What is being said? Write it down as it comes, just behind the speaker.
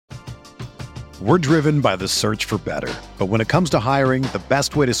We're driven by the search for better. But when it comes to hiring, the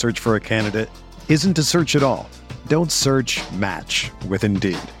best way to search for a candidate isn't to search at all. Don't search, match with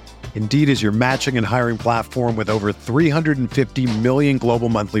Indeed. Indeed is your matching and hiring platform with over 350 million global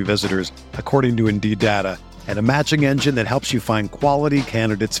monthly visitors, according to Indeed data, and a matching engine that helps you find quality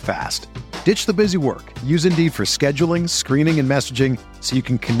candidates fast. Ditch the busy work. Use Indeed for scheduling, screening, and messaging so you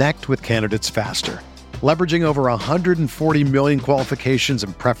can connect with candidates faster. Leveraging over 140 million qualifications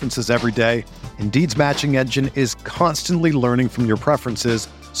and preferences every day, Indeed's matching engine is constantly learning from your preferences,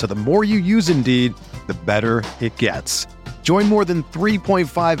 so the more you use Indeed, the better it gets. Join more than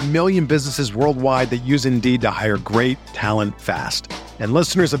 3.5 million businesses worldwide that use Indeed to hire great talent fast. And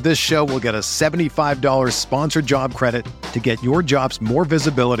listeners of this show will get a $75 sponsored job credit to get your jobs more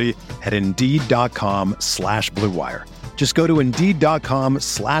visibility at Indeed.com/Blue Wire. Just go to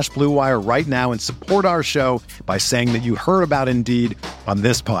Indeed.com/Blue Wire right now and support our show by saying that you heard about Indeed on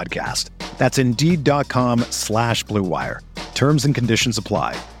this podcast. That's Indeed.com/Blue Wire. Terms and conditions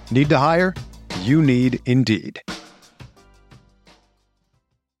apply. Need to hire? You need Indeed.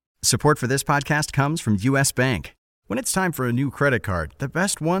 Support for this podcast comes from U.S. Bank. When it's time for a new credit card, the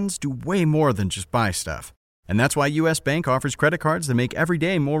best ones do way more than just buy stuff. And that's why U.S. Bank offers credit cards that make every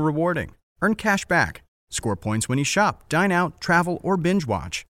day more rewarding. Earn cash back, score points when you shop, dine out, travel, or binge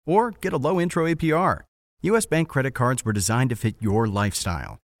watch, or get a low intro APR. U.S. Bank credit cards were designed to fit your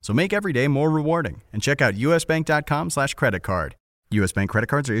lifestyle. So make every day more rewarding and check out usbank.com/credit card. U.S. Bank credit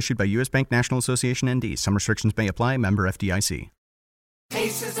cards are issued by U.S. Bank National Association ND. Some restrictions may apply. Member FDIC.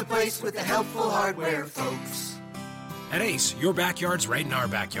 Ace is a place with the helpful hardware, folks. At Ace, your backyard's right in our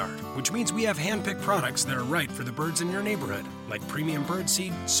backyard, which means we have hand-picked products that are right for the birds in your neighborhood, like premium bird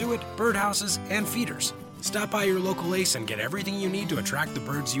seed, suet, birdhouses, and feeders. Stop by your local Ace and get everything you need to attract the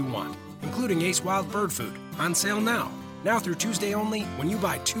birds you want, including Ace Wild Bird Food, on sale now. Now through Tuesday only, when you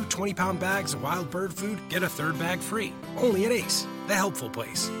buy 2 20-pound bags of wild bird food, get a third bag free. Only at Ace, the helpful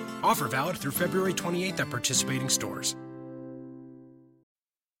place. Offer valid through February 28th at participating stores.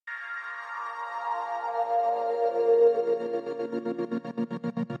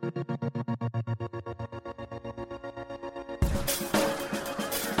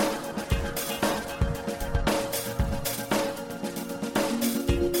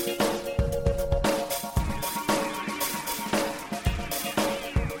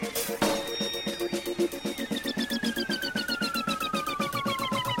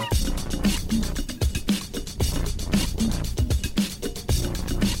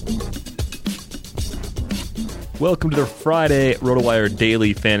 Welcome to the Friday RotoWire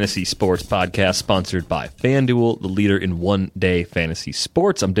Daily Fantasy Sports Podcast, sponsored by FanDuel, the leader in one-day fantasy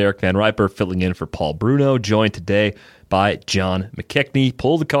sports. I'm Derek Van Riper, filling in for Paul Bruno, joined today by John McKechnie.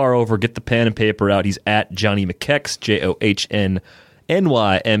 Pull the car over, get the pen and paper out. He's at Johnny McKechs,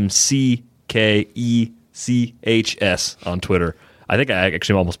 JohnNYMCKECHS on Twitter. I think I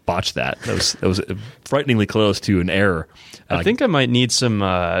actually almost botched that. That was frighteningly close to an error. I think I might need some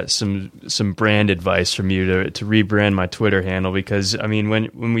brand advice from you to rebrand my Twitter handle, because I mean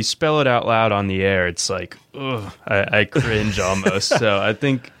when we spell it out loud on the air, it's like, ugh, I cringe almost. So I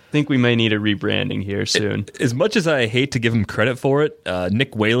think we may need a rebranding here soon. As much as I hate to give him credit for it,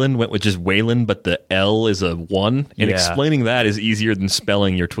 Nick Whalen went with just Whalen, but the L is a 1, and explaining that is easier than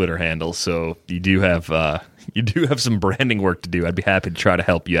spelling your Twitter handle. So you do have some branding work to do. I'd be happy to try to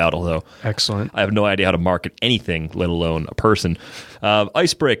help you out, although excellent. I have no idea how to market anything, let alone a person.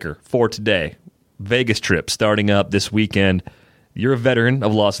 Icebreaker for today. Vegas trip starting up this weekend. You're a veteran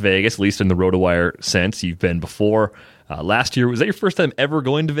of Las Vegas, at least in the RotoWire sense. You've been before. Last year, was that your first time ever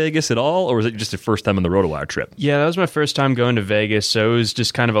going to Vegas at all, or was it just your first time on the RotoWire trip? Yeah, that was my first time going to Vegas, so it was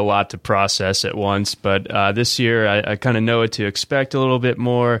just kind of a lot to process at once. But this year, I kind of know what to expect a little bit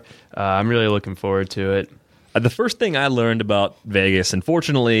more. I'm really looking forward to it. The first thing I learned about Vegas,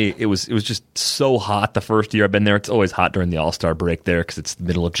 unfortunately, it was just so hot the first year I've been there. It's always hot during the All-Star break there because it's the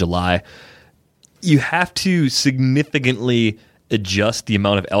middle of July. You have to significantly adjust the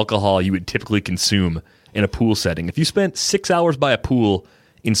amount of alcohol you would typically consume in a pool setting. If you spent 6 hours by a pool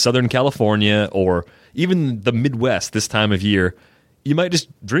in Southern California or even the Midwest this time of year, you might just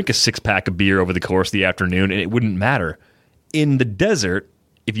drink a 6-pack of beer over the course of the afternoon and it wouldn't matter. In the desert,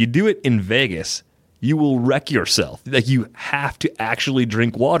 if you do it in Vegas, you will wreck yourself. Like, you have to actually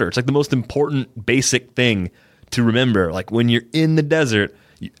drink water. It's like the most important basic thing to remember. Like, when you're in the desert,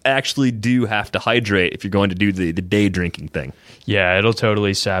 you actually do have to hydrate if you're going to do the day drinking thing. Yeah, it'll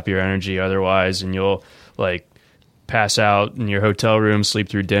totally sap your energy otherwise, and you'll like pass out in your hotel room, sleep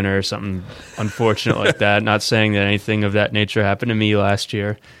through dinner, or something unfortunate like that. Not saying that anything of that nature happened to me last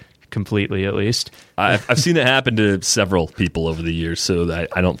year. completely, at least. I've seen it happen to several people over the years, so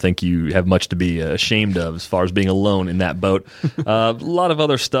I don't think you have much to be ashamed of as far as being alone in that boat. A lot of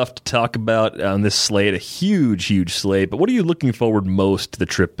other stuff to talk about on this slate, a huge slate. But what are you looking forward most to the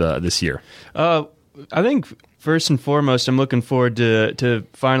trip this year? I think first and foremost, I'm looking forward to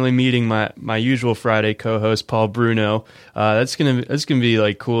finally meeting my usual Friday co-host, Paul Bruno. That's gonna be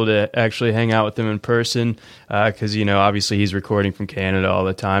like cool to actually hang out with him in person because obviously he's recording from Canada all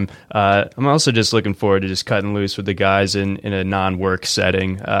the time. I'm also just looking forward to just cutting loose with the guys in a non-work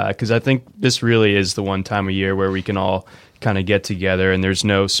setting because I think this really is the one time of year where we can all kind of get together and there's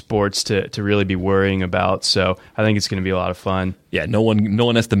no sports to really be worrying about. So I think it's going to be a lot of fun. Yeah, no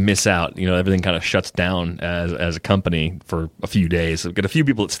one has to miss out. Everything kind of shuts down as a company for a few days. We've got a few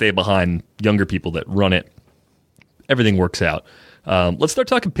people that stay behind, younger people that run it. Everything works out. Let's start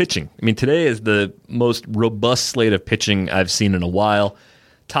talking pitching. I mean, today is the most robust slate of pitching I've seen in a while.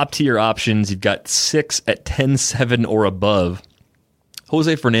 Top tier options. You've got 6 at 10-7 or above.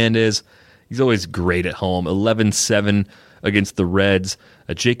 Jose Fernandez, he's always great at home. 11-7 against the Reds.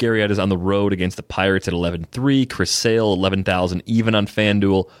 Jake Arrieta's on the road against the Pirates at 11-3. Chris Sale, 11,000 even on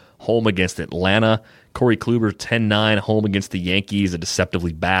FanDuel, home against Atlanta. Corey Kluber, 10-9, home against the Yankees, a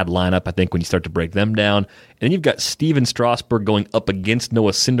deceptively bad lineup, I think, when you start to break them down. And then you've got Steven Strasburg going up against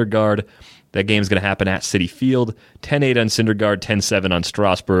Noah Syndergaard. That game's going to happen at Citi Field. 10-8 on Syndergaard, 10-7 on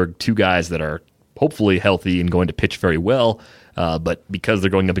Strasburg. Two guys that are hopefully healthy and going to pitch very well. But because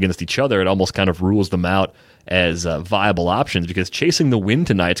they're going up against each other, it almost kind of rules them out as viable options because chasing the win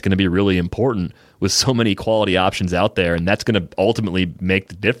tonight is going to be really important with so many quality options out there, and that's going to ultimately make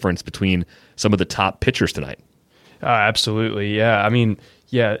the difference between some of the top pitchers tonight. Absolutely, yeah. I mean,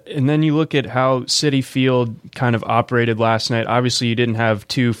 yeah, and then you look at how Citi Field kind of operated last night. Obviously, you didn't have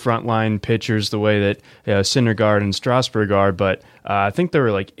two frontline pitchers the way that Syndergaard and Strasburg are, but I think there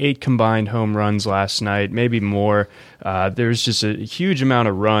were like 8 combined home runs last night, maybe more. There's just a huge amount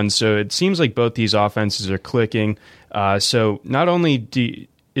of runs, so it seems like both these offenses are clicking. So not only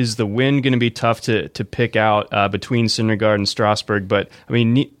is the win going to be tough to pick out between Syndergaard and Strasburg, but I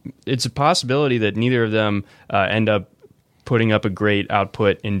mean, it's a possibility that neither of them end up putting up a great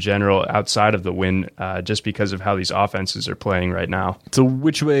output in general outside of the win just because of how these offenses are playing right now. So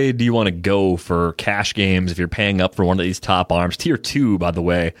which way do you want to go for cash games if you're paying up for one of these top arms? Tier 2, by the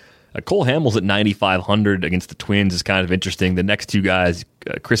way. Cole Hamels at 9,500 against the Twins is kind of interesting. The next two guys,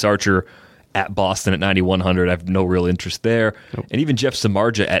 Chris Archer at Boston at 9,100, I have no real interest there. Nope. And even Jeff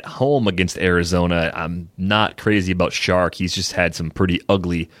Samardzija at home against Arizona, I'm not crazy about Shark. He's just had some pretty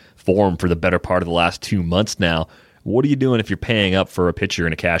ugly form for the better part of the last 2 months now. What are you doing if you're paying up for a pitcher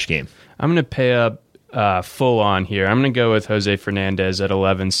in a cash game? I'm going to pay up full on here. I'm going to go with Jose Fernandez at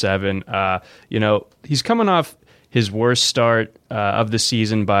 11-7. He's coming off his worst start of the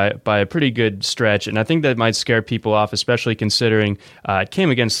season by a pretty good stretch, and I think that might scare people off, especially considering it came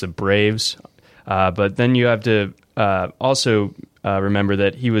against the Braves. But then you have to also remember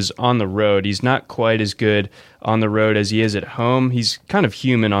that he was on the road. He's not quite as good on the road as he is at home. He's kind of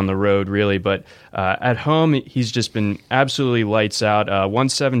human on the road, really, but at home, he's just been absolutely lights out.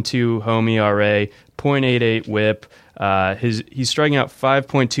 1.72 home ERA, 0.88 WHIP. He's striking out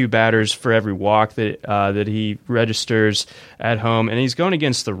 5.2 batters for every walk that he registers at home, and he's going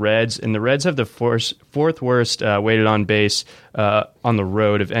against the Reds, and the Reds have the fourth worst weighted on base on the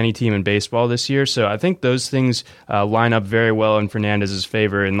road of any team in baseball this year. So I think those things line up very well in Fernandez's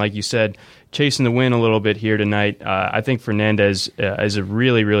favor, and like you said, chasing the win a little bit here tonight. I think Fernandez is a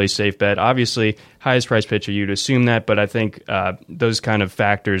really, really safe bet. Obviously, highest price pitcher, you'd assume that, but I think those kind of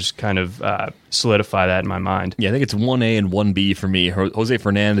factors kind of solidify that in my mind. Yeah, I think it's 1A and 1B for me. Jose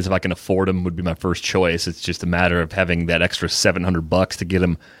Fernandez, if I can afford him, would be my first choice. It's just a matter of having that extra $700 to get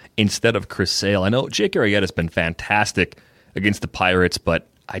him instead of Chris Sale. I know Jake Arrieta's been fantastic against the Pirates, but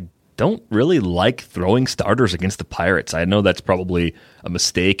I don't really like throwing starters against the Pirates. I know that's probably a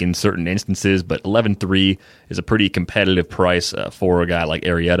mistake in certain instances, but 11-3 is a pretty competitive price for a guy like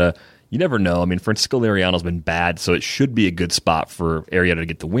Arrieta. You never know. I mean, Francisco Liriano's been bad, so it should be a good spot for Arrieta to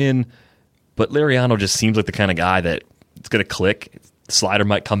get the win. But Liriano just seems like the kind of guy that it's going to click. The slider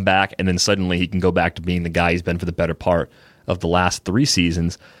might come back, and then suddenly he can go back to being the guy he's been for the better part of the last 3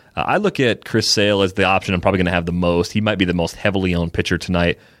 seasons. I look at Chris Sale as the option I'm probably going to have the most. He might be the most heavily owned pitcher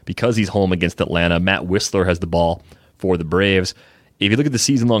tonight because he's home against Atlanta. Matt Whistler has the ball for the Braves. If you look at the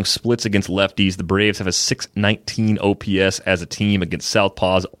season-long splits against lefties, the Braves have a .619 OPS as a team against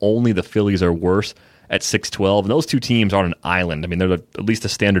southpaws. Only the Phillies are worse at .612. And those two teams are on an island. I mean, they're at least a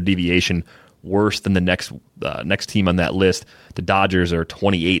standard deviation worse than the next team on that list. The Dodgers are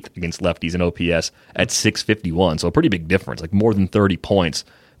 28th against lefties in OPS at .651. So a pretty big difference, like more than 30 points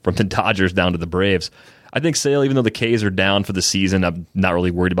from the Dodgers down to the Braves. I think Sale, even though the K's are down for the season, I'm not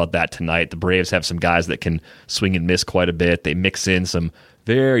really worried about that tonight. The Braves have some guys that can swing and miss quite a bit. They mix in some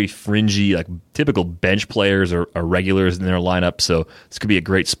very fringy, like typical bench players or regulars in their lineup. So this could be a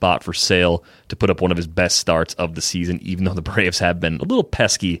great spot for Sale to put up one of his best starts of the season, even though the Braves have been a little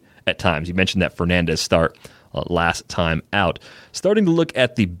pesky at times. You mentioned that Fernandez start last time out. Starting to look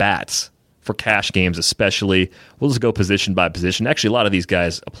at the bats for cash games especially. We'll just go position by position. Actually, a lot of these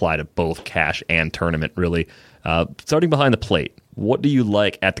guys apply to both cash and tournament, really. Starting behind the plate, what do you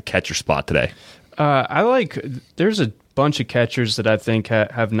like at the catcher spot today? There's a bunch of catchers that I think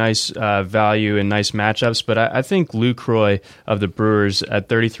have nice value and nice matchups, but I think Lucroy of the Brewers at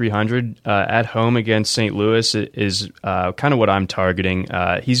 3,300 at home against St. Louis is kind of what I'm targeting.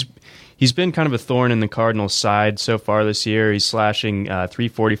 He's been kind of a thorn in the Cardinals' side so far this year. He's slashing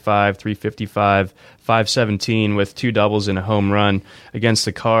 345, 355, 517 with 2 doubles and a home run against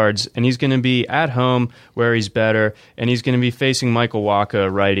the Cards. And he's going to be at home where he's better, and he's going to be facing Michael Wacha, a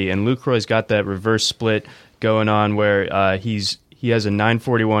righty. And Lucroy's got that reverse split going on where he has a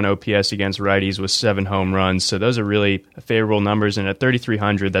 941 OPS against righties with 7 home runs. So those are really favorable numbers. And at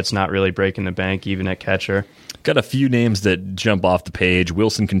 3,300, that's not really breaking the bank, even at catcher. Got a few names that jump off the page.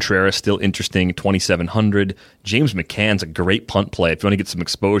 Wilson Contreras, still interesting, 2,700. James McCann's a great punt play. If you want to get some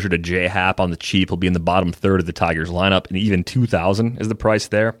exposure to J-Happ on the cheap, he'll be in the bottom third of the Tigers lineup, and even 2,000 is the price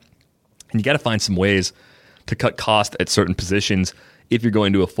there. And you got to find some ways to cut cost at certain positions if you're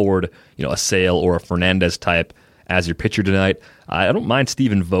going to afford, a Sale or a Fernandez type as your pitcher tonight. I don't mind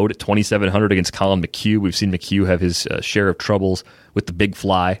Stephen Vogt at 2,700 against Colin McHugh. We've seen McHugh have his share of troubles with the big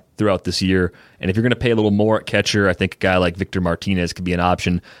fly throughout this year. And if you're going to pay a little more at catcher, I think a guy like Victor Martinez could be an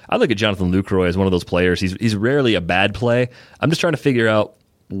option. I look at Jonathan Lucroy as one of those players. He's rarely a bad play. I'm just trying to figure out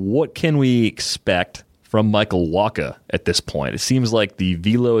what can we expect from Michael Wacha at this point. It seems like the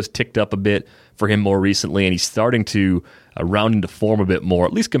velo has ticked up a bit for him more recently, and he's starting to round into form a bit more,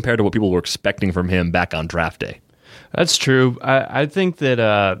 at least compared to what people were expecting from him back on draft day. That's true. I think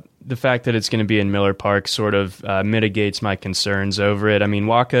that the fact that it's going to be in Miller Park sort of mitigates my concerns over it. I mean,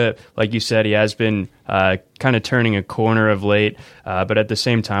 Wacha, like you said, he has been kind of turning a corner of late, but at the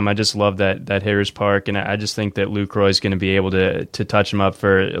same time, I just love that Harris Park, and I just think that Lucroy is going to be able to touch him up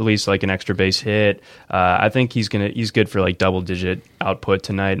for at least like an extra base hit. I think he's good for like double-digit output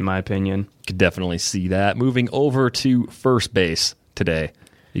tonight, in my opinion. Could definitely see that. Moving over to first base today.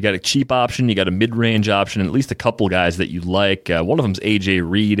 You got a cheap option, you got a mid-range option, and at least a couple guys that you like. One of them's A.J.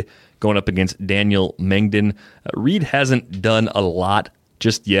 Reed going up against Daniel Mengden. Reed hasn't done a lot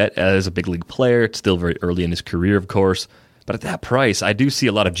just yet as a big league player. It's still very early in his career, of course. But at that price, I do see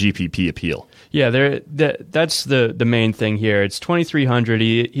a lot of GPP appeal. Yeah, that's the main thing here. It's 2,300.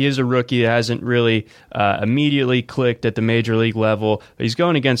 He is a rookie that hasn't really immediately clicked at the major league level. But he's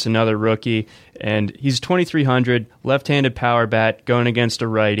going against another rookie, and he's 2,300, left-handed power bat going against a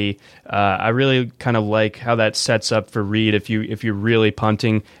righty. I really kind of like how that sets up for Reed if you're really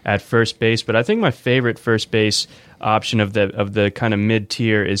punting at first base. But I think my favorite first base option of the kind of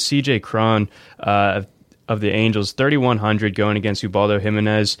mid-tier is C.J. Cron of the Angels, 3,100 going against Ubaldo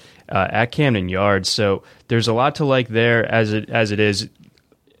Jimenez at Camden Yards. So there's a lot to like there as it is.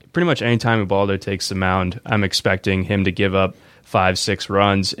 Pretty much any time Ubaldo takes the mound, I'm expecting him to give up 5-6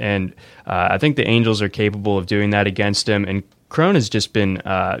 runs, and I think the Angels are capable of doing that against him. And Cron has just been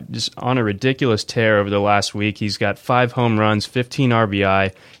just on a ridiculous tear over the last week. He's got 5 home runs, 15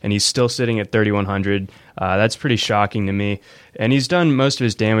 RBI, and he's still sitting at 3,100. That's pretty shocking to me. And he's done most of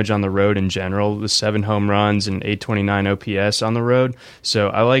his damage on the road in general, the 7 home runs and 829 OPS on the road. So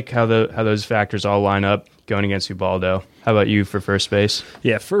I like how those factors all line up going against Ubaldo. How about you for first base?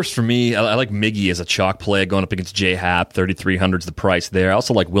 Yeah, first for me, I like Miggy as a chalk play going up against J-Happ. 3,300 is the price there. I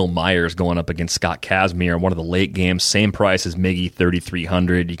also like Will Myers going up against Scott Kazmir in one of the late games. Same price as Miggy,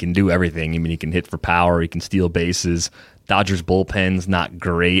 3,300. You can do everything. I mean, you can hit for power. You can steal bases. Dodgers bullpen's not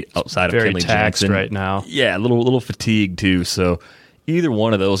great outside of Kenley Kenley taxed Jansen right now. Yeah, a little fatigued too. So either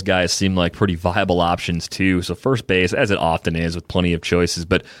one of those guys seem like pretty viable options too. So first base, as it often is with plenty of choices.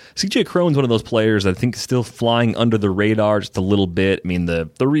 But C.J. Cron's one of those players I think is still flying under the radar just a little bit. I mean, the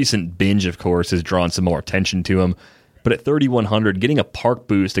recent binge, of course, has drawn some more attention to him. But at 3,100, getting a park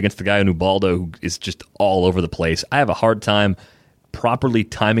boost against the guy in Ubaldo who is just all over the place, I have a hard time properly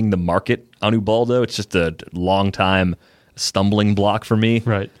timing the market on Ubaldo. It's just a long time stumbling block for me.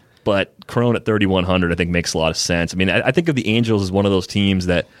 Right. But Cron at 3,100 I think makes a lot of sense. I mean, I think of the Angels as one of those teams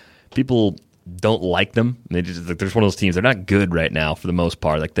that people don't like them. They're just one of those teams. They're not good right now for the most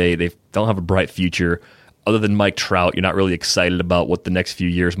part. Like they don't have a bright future. Other than Mike Trout, you're not really excited about what the next few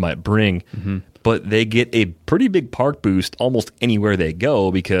years might bring. Mm-hmm. but they get a pretty big park boost almost anywhere they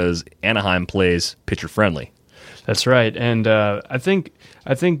go because Anaheim plays pitcher friendly. That's right, and I think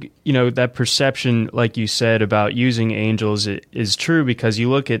that perception, like you said, about using Angels is true because you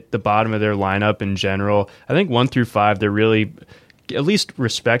look at the bottom of their lineup in general. I think 1 through 5 they're really at least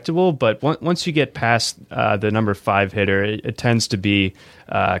respectable, but once you get past the number 5 hitter, it tends to be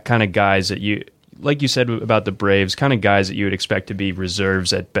kind of guys that you, like you said about the Braves, kind of guys that you would expect to be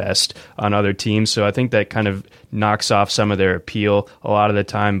reserves at best on other teams. So I think that kind of knocks off some of their appeal a lot of the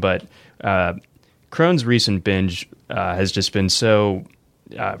time, but Cron's recent binge has just been so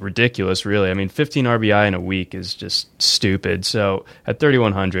ridiculous, really. I mean, 15 RBI in a week is just stupid. So at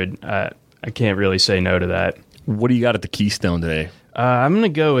 3,100, I can't really say no to that. What do you got at the Keystone today? I'm going to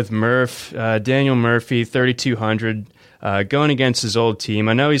go with Murph, Daniel Murphy, 3,200, going against his old team.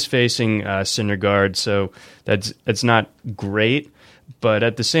 I know he's facing Syndergaard, so that's not great, but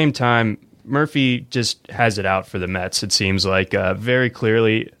at the same time, Murphy just has it out for the Mets, it seems like, very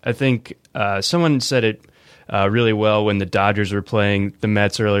clearly. I think someone said it really well when the Dodgers were playing the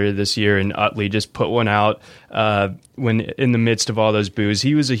Mets earlier this year, and Utley just put one out when in the midst of all those boos.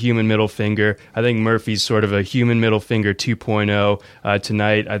 He was a human middle finger. I think Murphy's sort of a human middle finger 2.0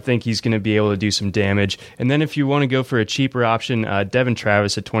 tonight. I think he's going to be able to do some damage. And then if you want to go for a cheaper option, Devin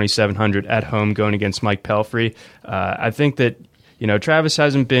Travis at 2,700 at home going against Mike Pelfrey. I think that Travis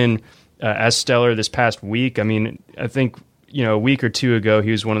hasn't been as stellar this past week. I mean, I think a week or two ago, he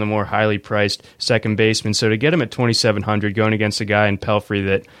was one of the more highly priced second basemen. So to get him at 2,700 going against a guy in Pelfrey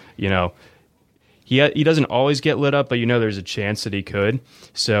that, he doesn't always get lit up, but there's a chance that he could.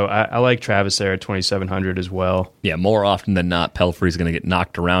 So I like Travis there at 2,700 as well. Yeah, more often than not, Pelfrey's going to get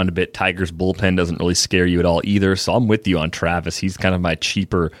knocked around a bit. Tigers' bullpen doesn't really scare you at all either. So I'm with you on Travis. He's kind of my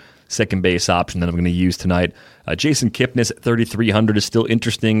cheaper second base option that I'm going to use tonight. Jason Kipnis at 3,300 is still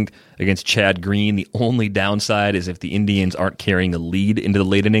interesting against Chad Green. The only downside is if the Indians aren't carrying a lead into the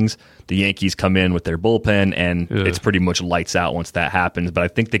late innings, the Yankees come in with their bullpen, and it's pretty much lights out once that happens. But I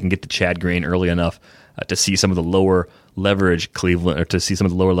think they can get to Chad Green early enough to see some of the lower leverage Cleveland, or to see some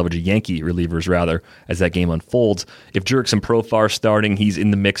of the lower leverage Yankee relievers rather as that game unfolds. If Jurickson Profar starting, he's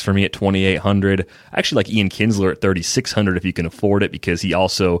in the mix for me at 2,800. I actually like Ian Kinsler at 3,600 if you can afford it, because he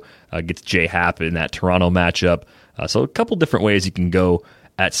also gets J Happ in that Toronto matchup. So a couple different ways you can go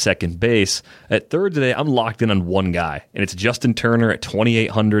at second base. At third today, I'm locked in on one guy, and it's Justin Turner at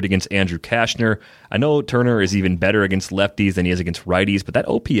 2,800 against Andrew Kashner. I know Turner is even better against lefties than he is against righties, but that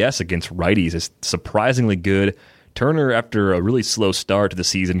OPS against righties is surprisingly good. Turner, after a really slow start to the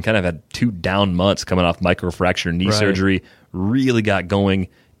season, kind of had 2 down months coming off microfracture knee surgery, really got going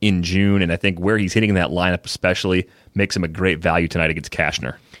in June, and I think where he's hitting in that lineup especially makes him a great value tonight against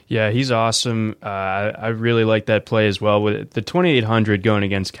Kashner. Yeah, he's awesome. I really like that play as well. With the 2,800 going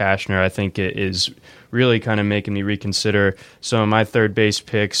against Kashner, I think it is really kind of making me reconsider some of my third base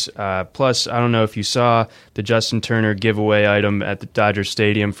picks. Plus, I don't know if you saw the Justin Turner giveaway item at the Dodger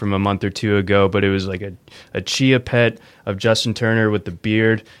Stadium from a month or two ago, but it was like a Chia pet of Justin Turner with the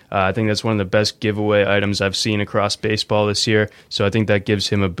beard. I think that's one of the best giveaway items I've seen across baseball this year, so I think that gives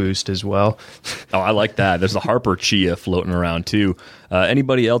him a boost as well. Oh, I like that. There's a Harper Chia floating around too.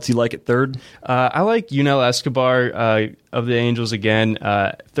 Anybody else you like at third? I like Yunel Escobar of the Angels again,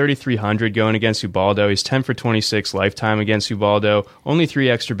 3,300 going against Ubaldo. He's 10 for 26 lifetime against Ubaldo. Only 3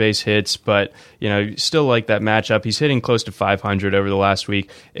 extra base hits, but still like that matchup. He's hitting close to 500 over the last week.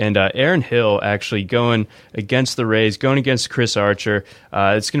 And Aaron Hill actually going against the Rays, going against Chris Archer.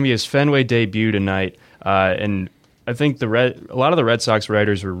 It's going to be his Fenway debut tonight, and I think a lot of the Red Sox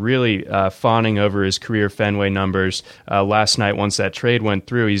writers were really fawning over his career Fenway numbers last night once that trade went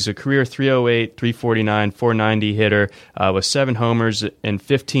through. He's a career 308, 349, 490 hitter with 7 homers and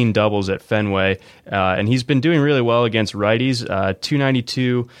 15 doubles at Fenway. And he's been doing really well against righties,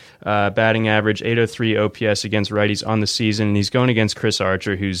 292 batting average, 803 OPS against righties on the season. And he's going against Chris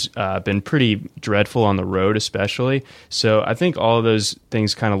Archer, who's been pretty dreadful on the road especially. So I think all of those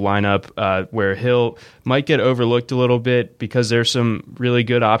things kind of line up where Hill might get overlooked a little bit because there's some really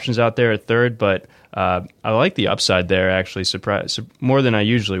good options out there at third, but I like the upside there, actually, more than I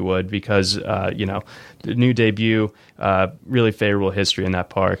usually would because, the new debut, really favorable history in that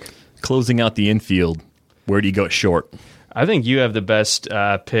park. Closing out the infield, where do you go at short? I think you have the best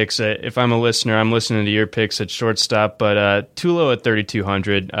picks. If I'm a listener, I'm listening to your picks at shortstop, but Tulo at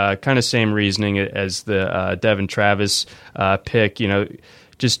 3,200, kind of same reasoning as the Devin Travis pick,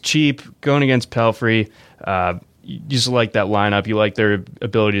 just cheap, going against Pelfrey. you just like that lineup. You like their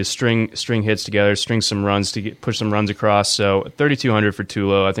ability to string hits together, string some runs to push some runs across. So 3,200 for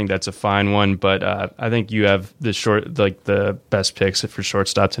Tulo, I think that's a fine one. But I think you have the best picks for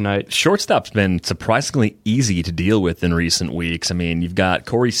shortstop tonight. Shortstop's been surprisingly easy to deal with in recent weeks. I mean, you've got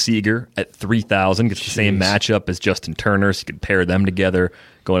Corey Seager at 3,000, gets the same matchup as Justin Turner, so you could pair them together.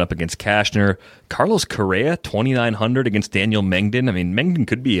 Going up against Cashner. Carlos Correa, 2,900 against Daniel Mengden. I mean, Mengden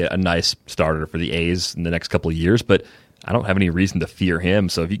could be a nice starter for the A's in the next couple of years, but I don't have any reason to fear him.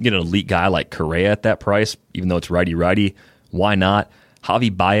 So if you can get an elite guy like Correa at that price, even though it's righty-righty, why not?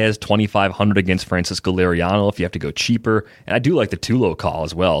 Javi Baez, 2,500 against Francisco Liriano if you have to go cheaper. And I do like the Tulo call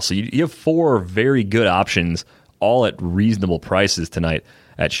as well. So you have 4 very good options, all at reasonable prices tonight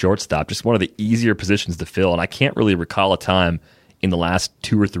at shortstop. Just one of the easier positions to fill, and I can't really recall a time in the last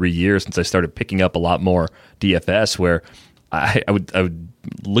 2 or 3 years since I started picking up a lot more DFS where I would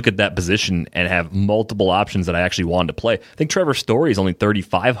look at that position and have multiple options that I actually wanted to play. I think Trevor Story is only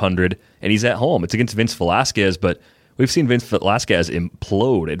 3,500 and he's at home. It's against Vince Velasquez, but we've seen Vince Velasquez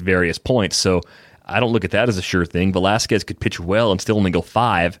implode at various points, so I don't look at that as a sure thing. Velasquez could pitch well and still only go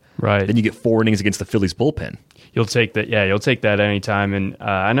 5. Right. Then you get 4 innings against the Phillies bullpen. You'll take that. Yeah, you'll take that anytime. And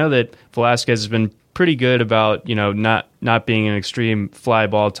I know that Velasquez has been pretty good about not being an extreme fly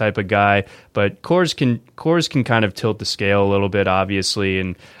ball type of guy, but Coors can kind of tilt the scale a little bit, obviously.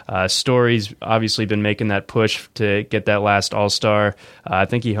 And Story's obviously been making that push to get that last All-Star. I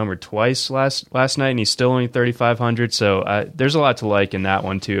think he homered twice last night, and he's still only 3,500. So there's a lot to like in that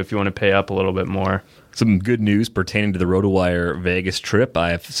one too, if you want to pay up a little bit more. Some good news pertaining to the RotoWire Vegas trip.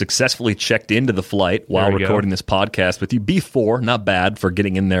 I have successfully checked into the flight while recording this podcast with you. B4, not bad for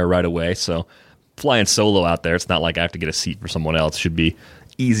getting in there right away. So flying solo out there, it's not like I have to get a seat for someone else. Should be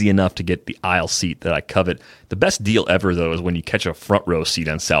easy enough to get the aisle seat that I covet. The best deal ever, though, is when you catch a front row seat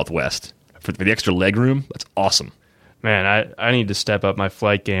on Southwest. For the extra leg room, that's awesome. Man, I need to step up my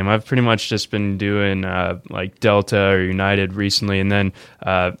flight game. I've pretty much just been doing like Delta or United recently, and then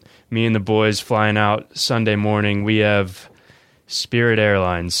me and the boys flying out Sunday morning. We have Spirit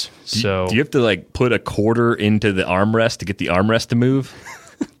Airlines. So do you have to like put a quarter into the armrest to get the armrest to move?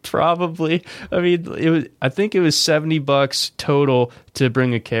 Probably. I mean, I think it was $70 total to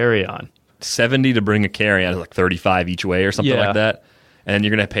bring a carry-on. 70 to bring a carry-on is like 35 each way or something like that. And then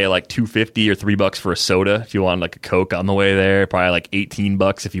you're going to pay like $2.50 or $3 for a soda if you want like a Coke on the way there. Probably like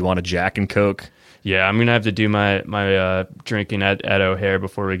 $18 if you want a Jack and Coke. Yeah, I'm going to have to do my drinking at O'Hare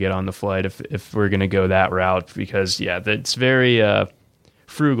before we get on the flight if we're going to go that route, because that's very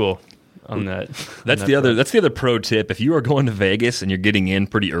frugal on that. That's the other pro tip. If you are going to Vegas and you're getting in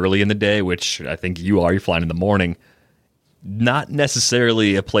pretty early in the day, which I think you are, you're flying in the morning, not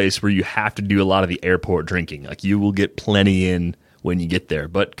necessarily a place where you have to do a lot of the airport drinking. Like you will get plenty in when you get there,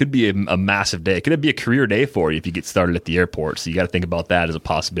 but could be a massive day. Could it be a career day for you if you get started at the airport? So you got to think about that as a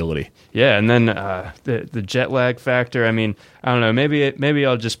possibility. Yeah, and then the jet lag factor. I mean, I don't know. Maybe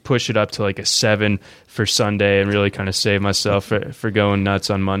I'll just push it up to like a 7 for Sunday and really kind of save myself for going nuts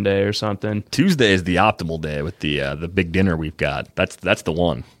on Monday or something. Tuesday is the optimal day with the big dinner we've got. That's the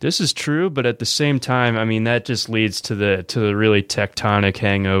one. This is true, but at the same time, I mean, that just leads to the really tectonic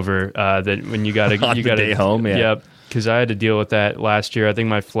hangover that when you got to day home. Yeah. Yep. Because I had to deal with that last year. I think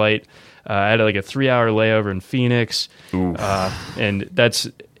my flight, I had like a 3-hour layover in Phoenix,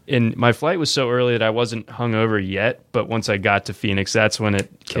 and my flight was so early that I wasn't hungover yet. But once I got to Phoenix, that's when it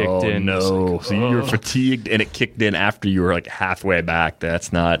kicked in. No, so you were fatigued, and it kicked in after you were like halfway back.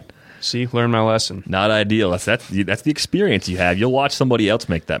 That's not. See, learn my lesson. Not ideal. That's the experience you have. You'll watch somebody else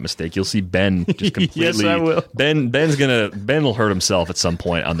make that mistake. You'll see Ben just completely. Yes, I will. Ben will hurt himself at some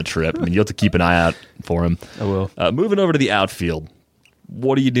point on the trip. I mean, you'll have to keep an eye out for him. I will. Moving over to the outfield.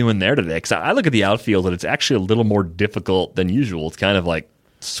 What are you doing there today? Because I look at the outfield and it's actually a little more difficult than usual. It's kind of like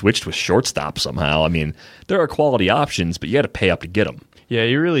switched with shortstop somehow. I mean, there are quality options, but you got to pay up to get them. Yeah,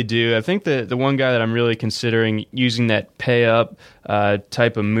 you really do. I think the one guy that I'm really considering using that pay up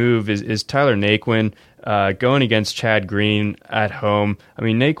type of move is Tyler Naquin, going against Chad Green at home. I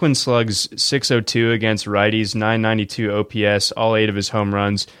mean, Naquin slugs .602 against righties, .992 OPS, all 8 of his home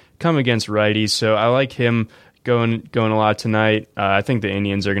runs come against righties. So I like him going a lot tonight. I think the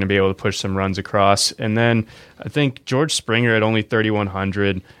Indians are going to be able to push some runs across. And then I think George Springer at only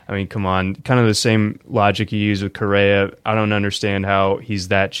 3,100. I mean, come on, kind of the same logic you use with Correa. I don't understand how he's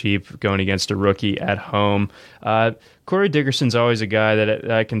that cheap going against a rookie at home. Corey Dickerson's always a guy that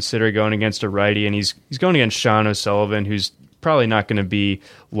I consider going against a righty, and he's going against Sean O'Sullivan, who's probably not going to be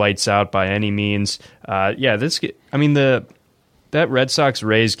lights out by any means. that Red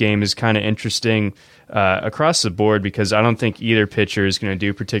Sox-Rays game is kind of interesting across the board because I don't think either pitcher is going to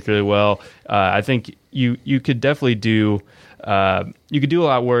do particularly well. I think you could definitely do you could do a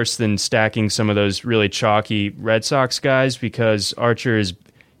lot worse than stacking some of those really chalky Red Sox guys because Archer is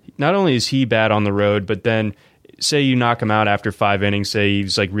not only is he bad on the road, but then say you knock him out after 5 innings, say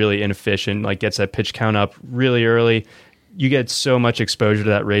he's like really inefficient, like gets that pitch count up really early. You get so much exposure to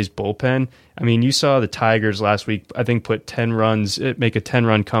that Rays bullpen. I mean, you saw the Tigers last week, I think, make a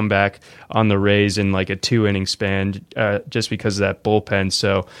 10-run comeback on the Rays in like a 2-inning span just because of that bullpen.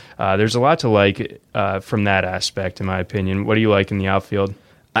 So there's a lot to like from that aspect, in my opinion. What do you like in the outfield?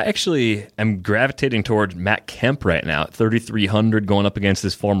 I actually am gravitating toward Matt Kemp right now at 3,300 going up against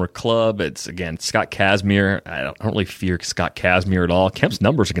his former club. It's, again, Scott Kazmir. I don't really fear Scott Kazmir at all. Kemp's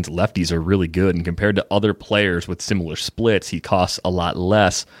numbers against lefties are really good, and compared to other players with similar splits, he costs a lot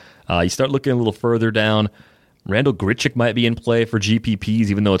less. You start looking a little further down. Randall Grichuk might be in play for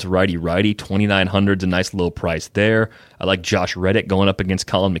GPPs, even though it's righty-righty. 2,900 is a nice low price there. I like Josh Reddick going up against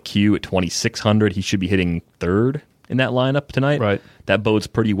Colin McHugh at 2,600. He should be hitting third in that lineup tonight. Right. That bodes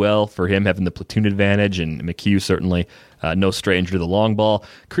pretty well for him having the platoon advantage, and McHugh certainly no stranger to the long ball.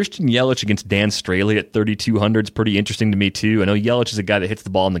 Christian Yelich against Dan Straley at 3,200 is pretty interesting to me too. I know Yelich is a guy that hits the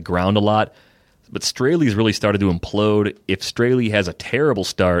ball on the ground a lot, but Straley's really started to implode. If Straley has a terrible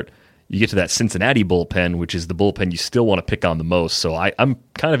start, you get to that Cincinnati bullpen, which is the bullpen you still want to pick on the most. So I'm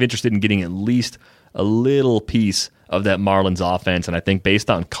kind of interested in getting at least a little piece of that Marlins offense, and I think based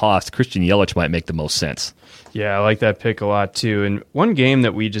on cost, Christian Yelich might make the most sense. Yeah, I like that pick a lot too. And one game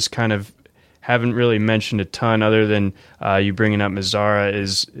that we just kind of haven't really mentioned a ton other than you bringing up Mazzara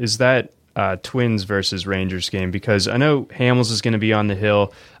is that Twins versus Rangers game, because I know Hamels is going to be on the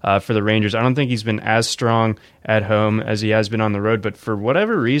hill for the Rangers. I don't think he's been as strong at home as he has been on the road, but for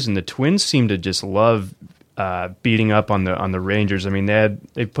whatever reason, the Twins seem to just love beating up on the Rangers. I mean,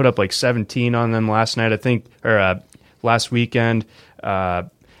 they put up like 17 on them last night, I think, or last weekend.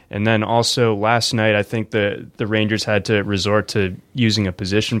 And then also last night, I think the Rangers had to resort to using a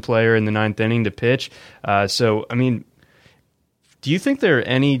position player in the 9th inning to pitch. So, I mean, do you think there are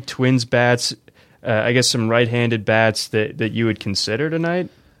any Twins bats, I guess some right-handed bats that you would consider tonight?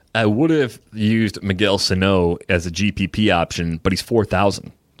 I would have used Miguel Sano as a GPP option, but he's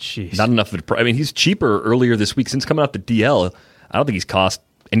 4,000. Jeez. Not enough of a I mean, he's cheaper earlier this week. Since coming out the DL, I don't think he's cost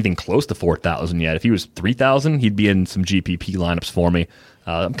anything close to 4,000 yet. If he was 3,000, he'd be in some GPP lineups for me.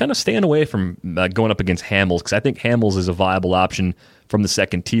 I'm kind of staying away from going up against Hamels because I think Hamels is a viable option from the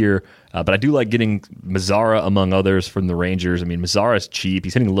second tier. But I do like getting Mazzara among others from the Rangers. I mean, Mazzara's cheap.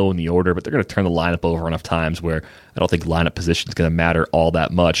 He's hitting low in the order, but they're going to turn the lineup over enough times where I don't think lineup position is going to matter all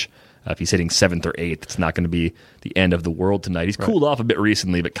that much. If he's hitting 7th or 8th, it's not going to be the end of the world tonight. He's cooled off a bit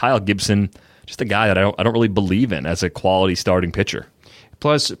recently, but Kyle Gibson, just a guy that I don't really believe in as a quality starting pitcher.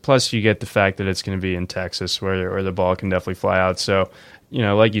 Plus, you get the fact that it's going to be in Texas where the ball can definitely fly out. So, you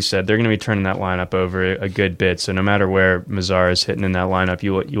know, like you said, they're going to be turning that lineup over a good bit. So no matter where Mazzara is hitting in that lineup,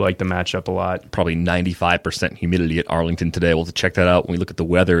 you like the matchup a lot. Probably 95% humidity at Arlington today. We'll have to check that out when we look at the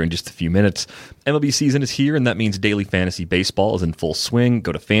weather in just a few minutes. MLB season is here, and that means daily fantasy baseball is in full swing.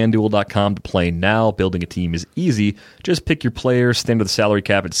 Go to FanDuel.com to play now. Building a team is easy. Just pick your players, stand with the salary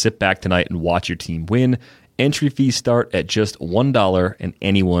cap, and sit back tonight and watch your team win. Entry fees start at just $1, and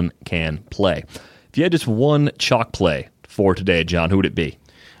anyone can play. If you had just one chalk play for today, John, who would it be?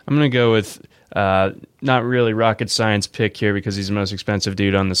 I'm going to go with not really rocket science pick here because he's the most expensive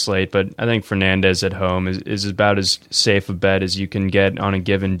dude on the slate, but I think Fernandez at home is about as safe a bet as you can get on a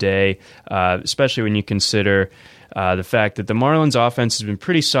given day, especially when you consider the fact that the Marlins offense has been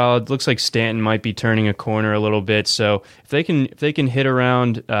pretty solid. Looks like Stanton might be turning a corner a little bit. So if they can hit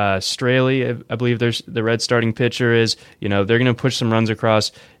around Straley, I believe the Red starting pitcher is, they're going to push some runs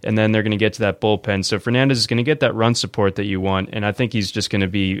across, and then they're going to get to that bullpen. So Fernandez is going to get that run support that you want, and I think he's just going to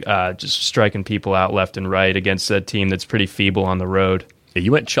be just striking people out left and right against a team that's pretty feeble on the road. Yeah,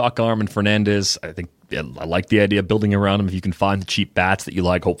 you went chalk arm and Fernandez. I think I like the idea of building around him. If you can find the cheap bats that you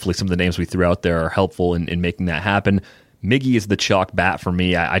like, hopefully some of the names we threw out there are helpful in making that happen. Miggy is the chalk bat for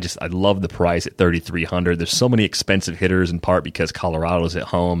me. I love the price at 3,300. There's so many expensive hitters in part because Colorado's at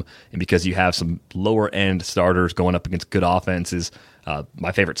home and because you have some lower end starters going up against good offenses.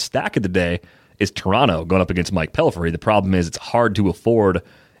 My favorite stack of the day is Toronto going up against Mike Pelfrey. The problem is it's hard to afford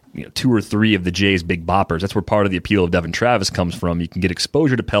 2 or 3 of the Jays' big boppers. That's where part of the appeal of Devin Travis comes from. You can get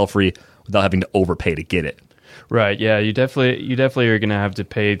exposure to Pelfrey without having to overpay to get it. Right. Yeah. You definitely are going to have to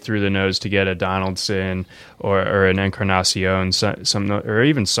pay through the nose to get a Donaldson or an Encarnacion, some, or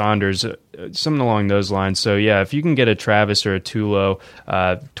even Saunders, something along those lines. So yeah, if you can get a Travis or a Tulo,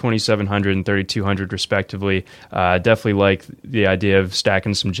 2,700 and 3,200 respectively, definitely like the idea of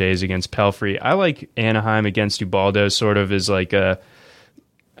stacking some Jays against Pelfrey. I like Anaheim against Ubaldo sort of as like I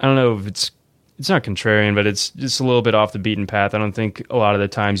don't know if it's not contrarian, but it's just a little bit off the beaten path. I don't think a lot of the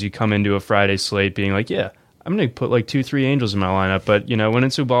times you come into a Friday slate being like, yeah, I'm going to put like 2-3 Angels in my lineup. But, when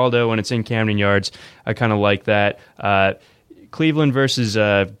it's Ubaldo, when it's in Camden Yards, I kind of like that. Cleveland versus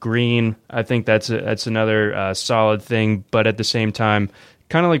Green, I think that's another solid thing. But at the same time,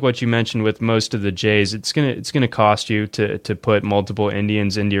 kind of like what you mentioned with most of the Jays, it's gonna cost you to put multiple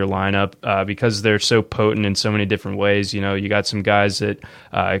Indians into your lineup because they're so potent in so many different ways. You got some guys that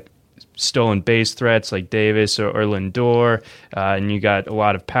stolen base threats like Davis or Lindor, and you got a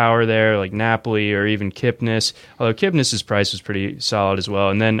lot of power there like Napoli or even Kipnis, although Kipnis' price was pretty solid as well.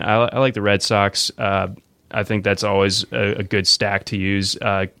 And then I like the Red Sox. I think that's always a good stack to use,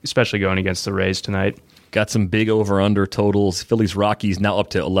 especially going against the Rays tonight. Got some big over-under totals. Phillies Rockies now up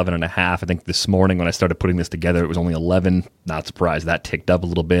to 11.5. I think this morning when I started putting this together, it was only 11. Not surprised. That ticked up a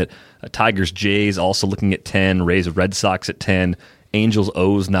little bit. Tigers Jays also looking at 10. Rays Red Sox at 10. Angels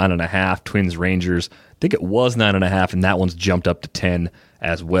O's 9.5, Twins Rangers. I think it was 9.5, and that one's jumped up to 10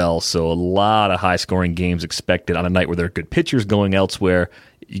 as well. So a lot of high-scoring games expected on a night where there are good pitchers going elsewhere.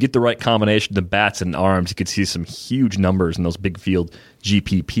 You get the right combination of the bats and arms, you could see some huge numbers in those big field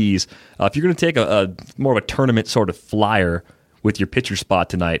GPPs. If you're going to take a more of a tournament sort of flyer with your pitcher spot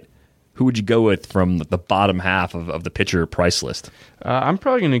tonight, who would you go with from the bottom half of the pitcher price list? I'm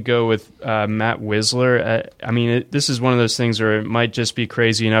probably going to go with Matt Wisler. This is one of those things where it might just be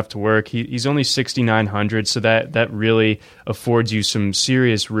crazy enough to work. He's only 6,900, so that really affords you some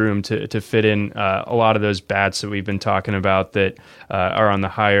serious room to fit in a lot of those bats that we've been talking about that are on the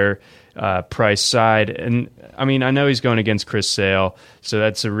higher price side. And I know he's going against Chris Sale, so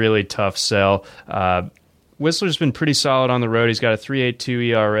that's a really tough sell. Whistler's been pretty solid on the road. He's got a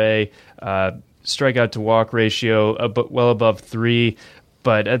 3.82 ERA, strikeout to walk ratio well above 3.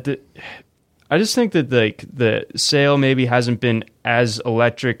 But I just think that the Sale maybe hasn't been as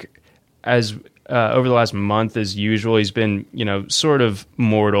electric as over the last month as usual. He's been sort of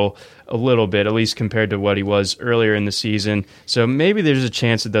mortal a little bit, at least compared to what he was earlier in the season. So maybe there's a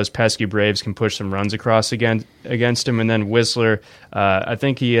chance that those pesky Braves can push some runs across against him. And then Whistler, I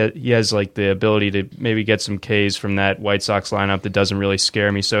think he has like the ability to maybe get some Ks from that White Sox lineup that doesn't really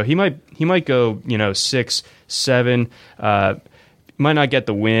scare me. So he might go 6, 7. Might not get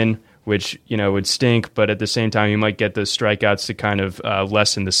the win, which would stink, but at the same time he might get those strikeouts to kind of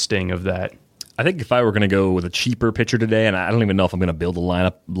lessen the sting of that. I think if I were going to go with a cheaper pitcher today, and I don't even know if I'm going to build a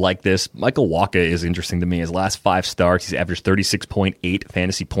lineup like this, Michael Wacha is interesting to me. His last 5 starts, he's averaged 36.8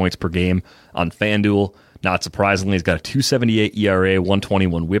 fantasy points per game on FanDuel. Not surprisingly, he's got a 2.78 ERA,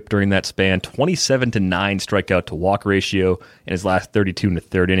 121 WHIP during that span, 27-9 strikeout to walk ratio in his last 32 and a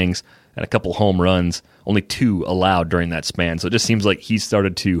third innings, and a couple home runs, only 2 allowed during that span. So it just seems like he's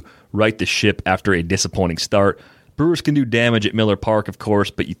started to right the ship after a disappointing start. Brewers can do damage at Miller Park, of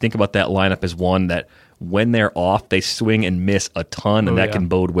course, but you think about that lineup as one that when they're off, they swing and miss a ton, and that can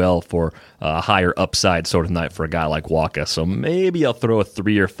bode well for a higher upside sort of night for a guy like Wacha. So maybe I'll throw a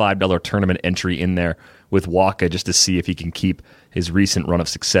 $3 or $5 tournament entry in there with Wacha just to see if he can keep his recent run of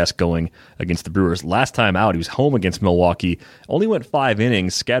success going against the Brewers. Last time out, he was home against Milwaukee, only went 5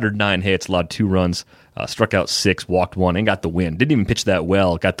 innings, scattered 9 hits, allowed 2 runs, struck out 6, walked 1, and got the win. Didn't even pitch that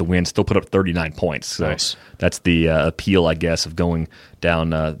well, got the win, still put up 39 points. So nice. That's the appeal, I guess, of going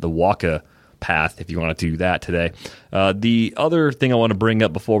down the Wacha path if you want to do that today. The other thing I want to bring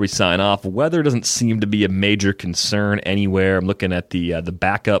up before we sign off, weather doesn't seem to be a major concern anywhere. I'm looking at the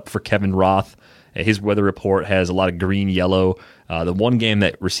backup for Kevin Roth. His weather report has a lot of green, yellow. The one game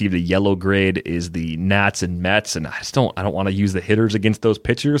that received a yellow grade is the Nats and Mets, and I don't want to use the hitters against those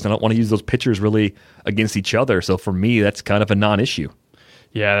pitchers. I don't want to use those pitchers really against each other. So for me, that's kind of a non-issue.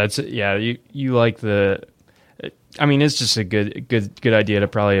 Yeah, you like the. It's just a good idea to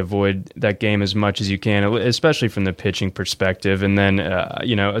probably avoid that game as much as you can, especially from the pitching perspective. And then,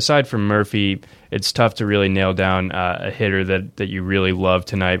 aside from Murphy, it's tough to really nail down a hitter that you really love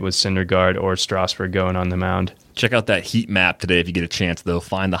tonight with Syndergaard or Strasburg going on the mound. Check out that heat map today if you get a chance, though.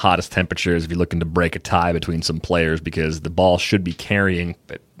 Find the hottest temperatures if you're looking to break a tie between some players, because the ball should be carrying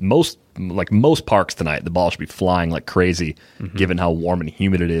most parks tonight. The ball should be flying like crazy, given how warm and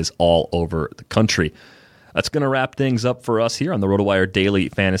humid it is all over the country. That's going to wrap things up for us here on the RotoWire Daily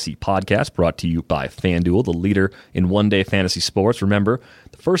Fantasy Podcast, brought to you by FanDuel, the leader in one-day fantasy sports. Remember,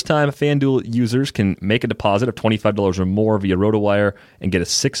 the first time FanDuel users can make a deposit of $25 or more via RotoWire and get a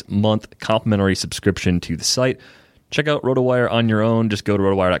 6-month complimentary subscription to the site. Check out RotoWire on your own. Just go to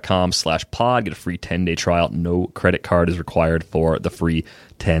rotowire.com/pod. Get a free 10-day trial. No credit card is required for the free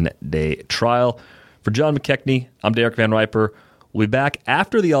 10-day trial. For John McKechnie, I'm Derek Van Riper. We'll be back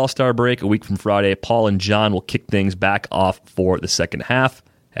after the All-Star break a week from Friday. Paul and John will kick things back off for the second half.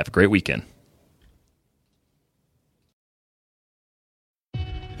 Have a great weekend.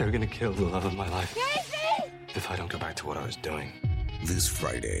 They're gonna kill the love of my life. Casey! If I don't go back to what I was doing. This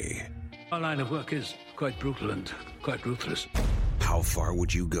Friday. Our line of work is quite brutal and quite ruthless. How far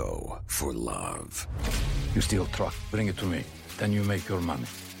would you go for love? You steal truck, bring it to me. Then you make your money.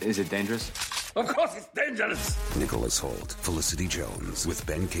 Is it dangerous? Of course it's dangerous! Nicholas Hoult, Felicity Jones, with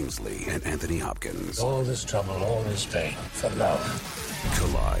Ben Kingsley and Anthony Hopkins. All this trouble, all this pain, for love.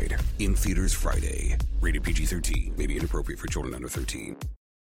 Collide, in theaters Friday. Rated PG-13, may be inappropriate for children under 13.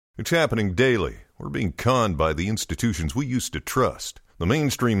 It's happening daily. We're being conned by the institutions we used to trust. The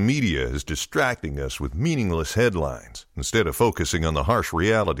mainstream media is distracting us with meaningless headlines instead of focusing on the harsh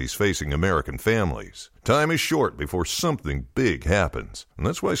realities facing American families. Time is short before something big happens, and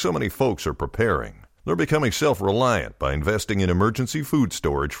that's why so many folks are preparing. They're becoming self-reliant by investing in emergency food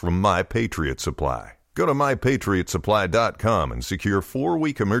storage from My Patriot Supply. Go to MyPatriotSupply.com and secure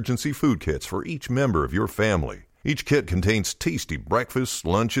 4-week emergency food kits for each member of your family. Each kit contains tasty breakfasts,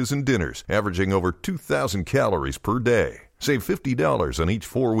 lunches, and dinners, averaging over 2,000 calories per day. Save $50 on each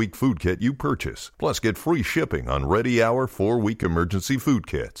 4-week food kit you purchase. Plus, get free shipping on Ready Hour 4-week emergency food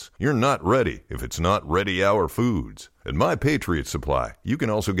kits. You're not ready if it's not Ready Hour Foods. At My Patriot Supply, you can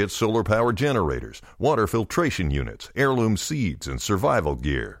also get solar power generators, water filtration units, heirloom seeds, and survival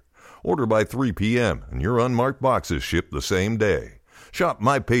gear. Order by 3 p.m. and your unmarked boxes ship the same day. Shop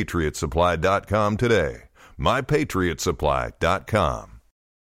MyPatriotSupply.com today. MyPatriotSupply.com.